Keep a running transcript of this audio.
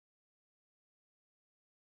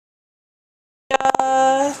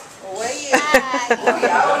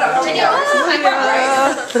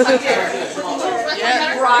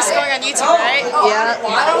It's going on YouTube, right? Yeah.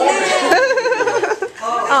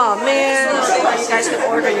 Oh man. You guys can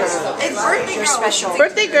order your special.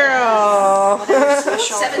 Birthday girl.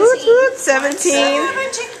 17.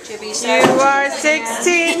 You are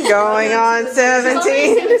 16, going on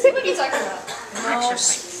 17. Extra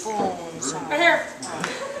spoons. Right here.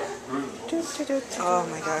 Oh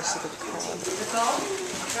my gosh, look at the crowd.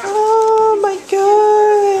 Oh my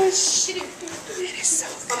gosh. It is so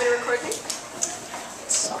good.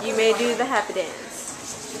 You may do the happy dance.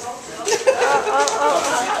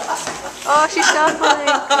 Oh, she's shuffling.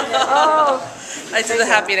 Oh. I do the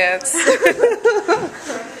happy dance.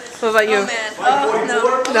 What about you? Oh man. Oh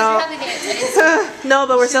no. No. No,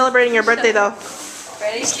 but we're celebrating your birthday though.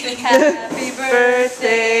 Ready? Happy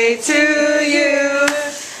Birthday to you.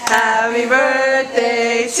 Happy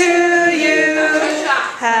birthday to you.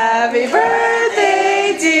 Happy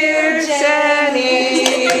birthday, dear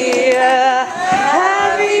Jenny.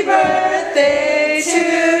 Happy birthday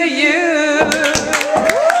to you.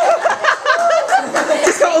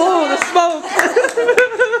 Just go, oh, the smoke.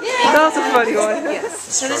 That was a funny one. Yes.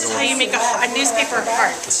 So this is how you make a newspaper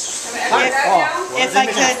heart. If I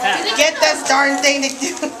could get this darn thing to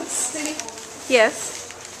do. Yes.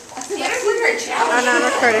 Oh, no, I'm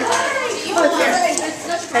recording.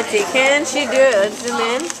 Let's see, can she do it? Let's zoom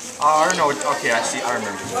in. I don't know. Okay, I see. I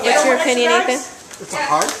remember. What's your opinion, Nathan? It's a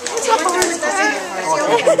heart? It's a heart. A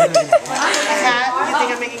hat. I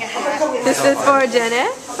think I'm making a hat. This is for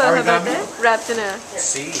Janet for her birthday, wrapped in a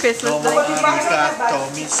Christmas blanket.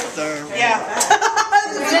 Yeah.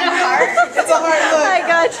 Is it a heart? It's a heart. Look. I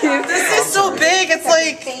got you. This is so big. It's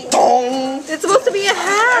like, dong. It's supposed to be a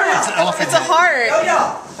hat. It's a heart.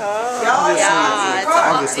 Yeah,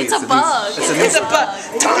 it's a bug. It's a bug.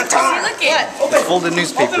 Look at it. Folded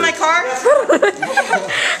newspaper. Open my car.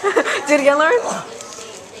 Do it again, Lauren.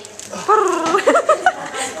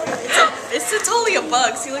 It's totally a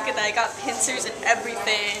bug. See, look at that. I got pincers and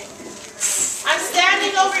everything. I'm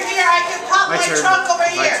standing over here. I can pop my trunk over My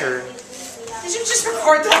here. turn. Did you just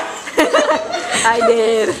record that? I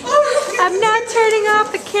did. I'm not turning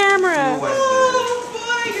off the camera. Oh, boy.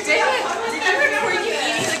 Did you record you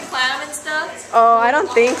eating the clam and stuff? Oh, I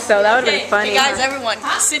don't think so. That would have been funny. Hey guys, everyone.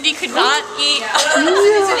 Cindy could not eat.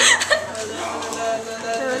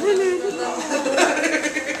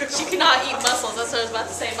 She could not eat mussels. That's what I was about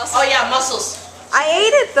to say. Mussels. Oh, yeah, mussels. I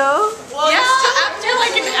ate it though. Well, Yeah, after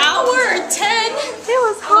like an hour or 10. It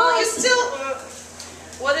was Oh, hot. you still.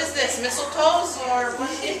 What is this? Mistletoes or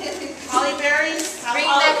holly berries?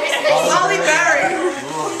 Holly berry.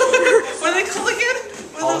 What are they called again?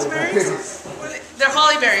 What are those berries? They're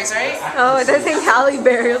holly berries, right? Oh, it does say Halle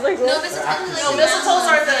Berry. I was like, No, what? mistletoes. No, mistletoes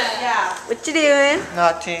are the What you doing?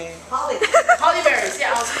 Nothing. holly berries.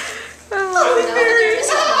 Yeah. Oh.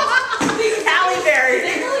 Halle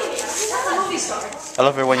berries. I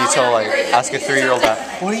love it when you tell, like, ask a 3-year-old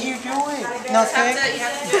that. What are you doing? Nothing.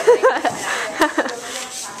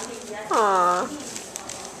 Aww.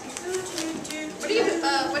 What are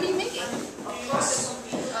you making?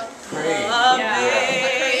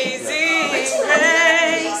 Amazing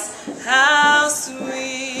grace, how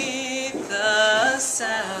sweet the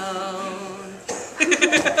sound.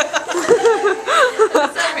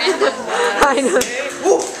 I know.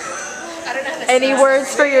 Any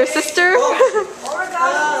words for your sister? Been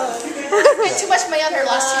too much money on her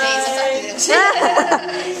last 2 days.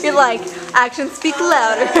 You're like, actions speak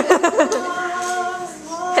louder.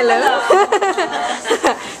 Hello?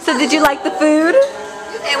 So did you like the food?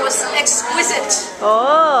 It was exquisite.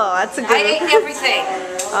 Oh, that's a good I ate everything.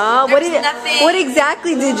 Oh, what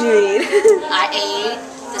exactly did you eat? I ate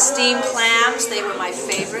the steamed clams. They were my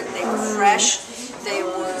favorite. They were fresh. They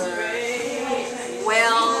were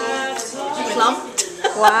well plumped.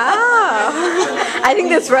 Wow. I think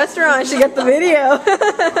this restaurant should get the video.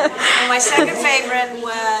 And my second favorite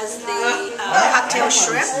was the cocktail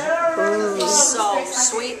shrimp. So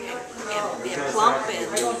sweet and plump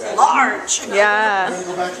and large. Yeah.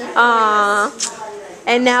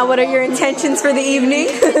 And now what are your intentions for the evening?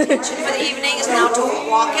 For the evening is now to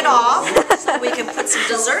walk it off so we can put some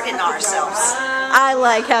dessert in ourselves. I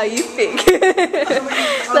like how you think.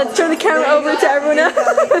 Let's turn the camera over to everyone else.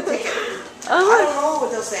 I don't know what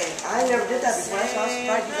they'll say. I never did that before, so I was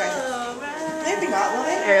surprised you guys. Maybe not, will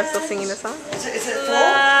they? Ariel's still singing the song? Is it full? No.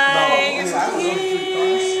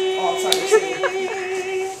 Oh, I'm sorry.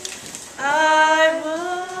 I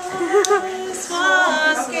was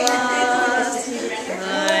lost, but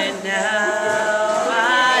now I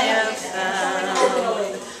have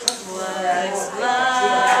found what's life.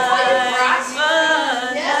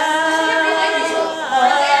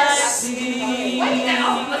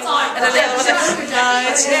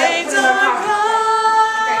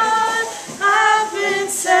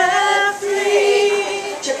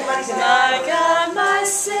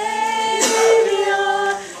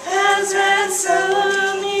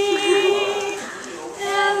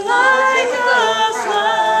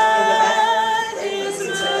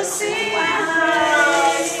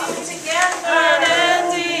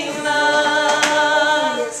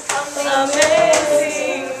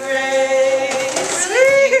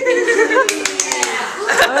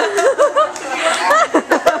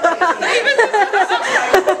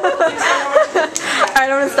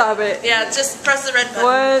 gonna stop it. Yeah, just press the red button.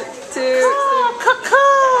 1, 2, 3.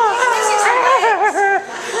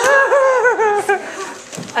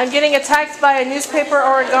 I'm getting attacked by a newspaper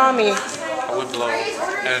origami. I would blow.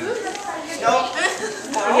 And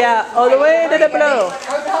Yeah, all the way to the blow.